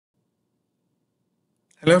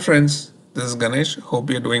Hello friends, this is Ganesh.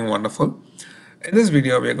 Hope you're doing wonderful. In this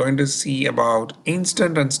video, we are going to see about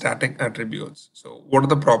instant and static attributes. So what are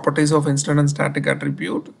the properties of instant and static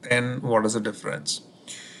attribute? Then what is the difference?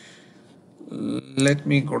 Let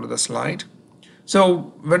me go to the slide.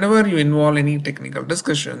 So whenever you involve any technical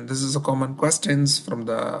discussion, this is a common questions from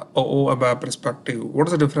the OO ABAP perspective. What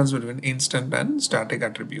is the difference between instant and static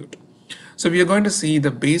attribute? So we are going to see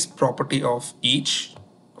the base property of each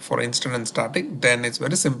for instant and static. Then it's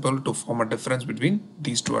very simple to form a difference between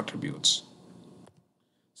these two attributes.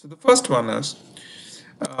 So the first one is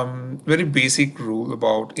very basic rule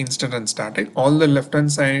about instant and static. All the left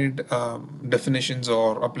hand side definitions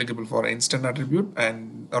are applicable for instant attribute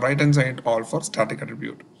and right hand side all for static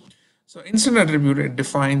attribute. So instant attribute, it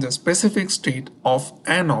defines a specific state of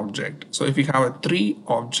an object. So if you have a three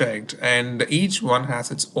object and each one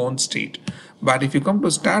has its own state, but if you come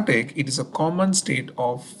to static, it is a common state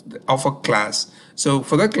of a class. So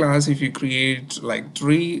for the class, if you create like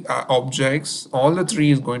three objects, all the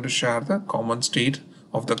three is going to share the common state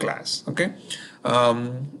of the class. Okay.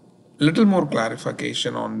 Little more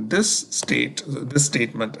clarification on this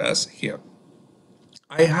statement as here.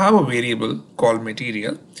 I have a variable called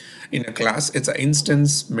material in a class. It's an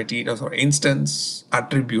instance material or instance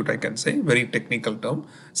attribute, I can say, very technical term.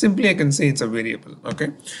 Simply I can say it's a variable. Okay,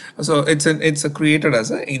 so it's created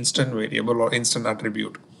as an instant variable or instant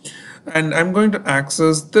attribute, and I'm going to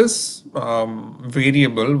access this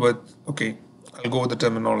variable with, okay, I'll go with the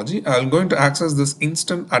terminology. I'm going to access this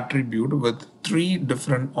instant attribute with three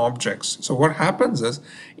different objects. So what happens is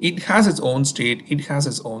it has its own state, it has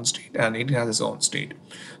its own state, and it has its own state.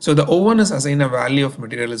 So the O1 is assigned a value of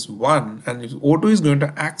material is 1, and if O2 is going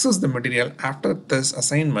to access the material after this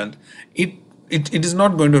assignment, it is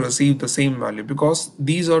not going to receive the same value because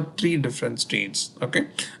these are three different states. Okay,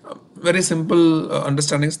 very simple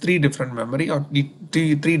understanding is three different memory or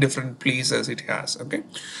three different places it has. Okay,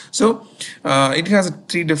 so it has a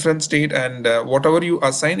three different state, and whatever you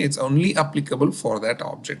assign, it's only applicable for that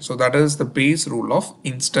object. So that is the base rule of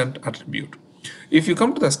instant attribute. If you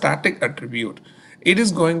come to the static attribute, it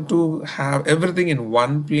is going to have everything in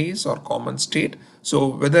one place or common state. So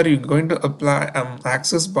whether you're going to apply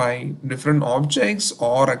access by different objects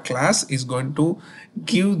or a class is going to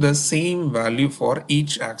give the same value for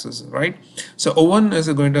each access, right? So O1 is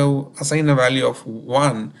going to assign a value of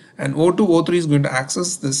 1, and O2, O3 is going to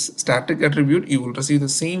access this static attribute. You will receive the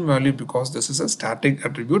same value because this is a static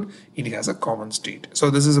attribute. It has a common state.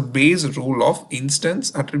 So this is a base rule of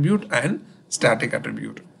instance attribute and static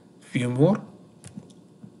attribute. Few more.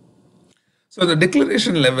 So the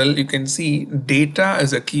declaration level, you can see data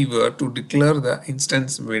is a keyword to declare the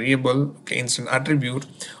instance variable, okay, instant attribute,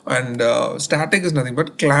 and static is nothing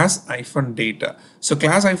but class hyphen data. So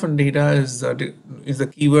class hyphen data is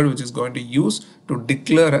the keyword which is going to use to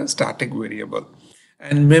declare a static variable.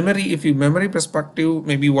 And memory, if you memory perspective,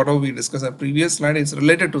 maybe whatever we discussed in the previous slide is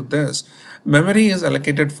related to this. Memory is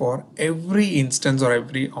allocated for every instance or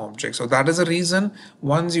every object. So that is the reason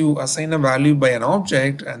once you assign a value by an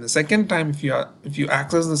object, and the second time if you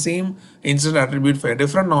access the same instant attribute for a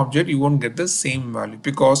different object, you won't get the same value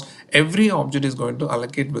because every object is going to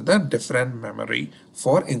allocate with a different memory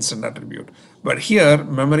for instant attribute. But here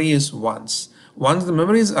memory is once the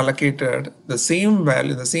memory is allocated, the same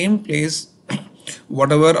value, the same place,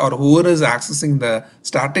 whatever or whoever is accessing the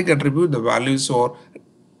static attribute, the values are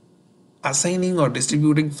assigning or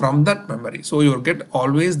distributing from that memory. So you will get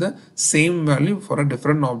always the same value for a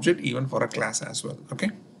different object, even for a class as well. Okay.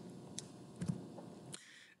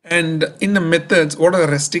 And in the methods, what are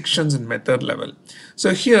the restrictions in method level?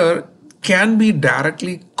 So here can be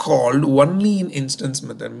directly called only in instance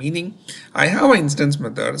method, meaning I have an instance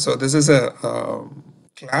method. So this is a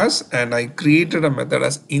class, and I created a method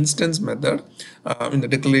as instance method in the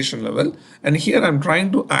declaration level, and here I'm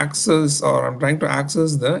trying to access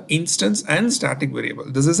the instance and static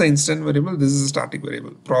variable. This is an instant variable, this is a static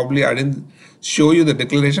variable. Probably I didn't show you the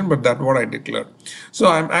declaration, but that's what I declared. So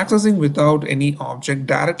I'm accessing without any object,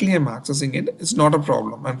 directly I'm accessing it. It's not a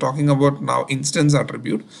problem. I'm talking about now instance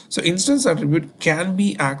attribute. So instance attribute can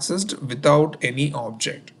be accessed without any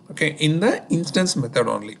object, okay, in the instance method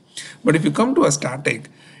only. But if you come to a static,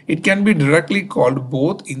 it can be directly called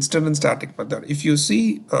both instant and static method. If you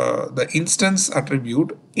see the instance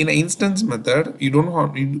attribute in an instance method, you don't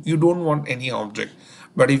want any object.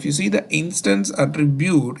 But if you see the instance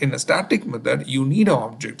attribute in a static method, you need an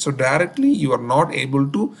object. So directly you are not able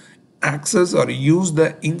to access or use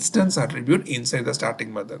the instance attribute inside the static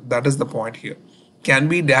method. That is the point here. Can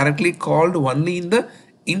be directly called only in the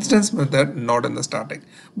instance method, not in the static.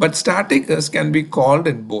 But static can be called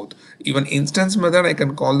in both. Even instance method, I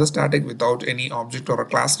can call the static without any object or a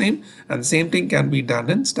class name, and same thing can be done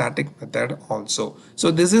in static method also.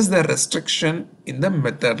 So this is the restriction in the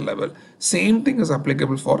method level. Same thing is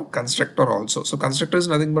applicable for constructor also. So constructor is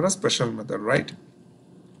nothing but a special method, right?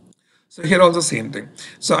 So here also same thing.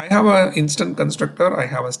 So I have an instant constructor, I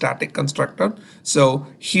have a static constructor. So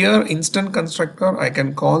here instant constructor, I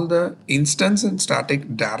can call the instance and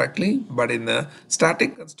static directly, but in the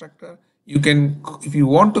static constructor, you can, if you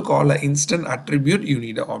want to call an instant attribute, you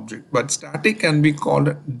need an object, but static can be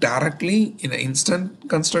called directly in an instant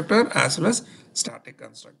constructor as well as static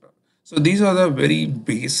constructor. So these are the very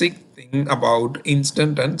basic thing about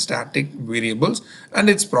instant and static variables and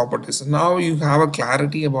its properties. Now you have a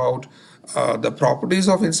clarity about the properties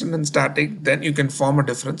of instant and static, then you can form a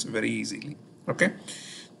difference very easily. Okay,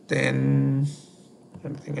 then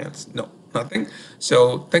anything else? No, nothing.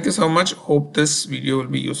 So thank you so much. Hope this video will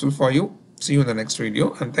be useful for you. See you in the next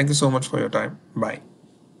video, and thank you so much for your time. Bye.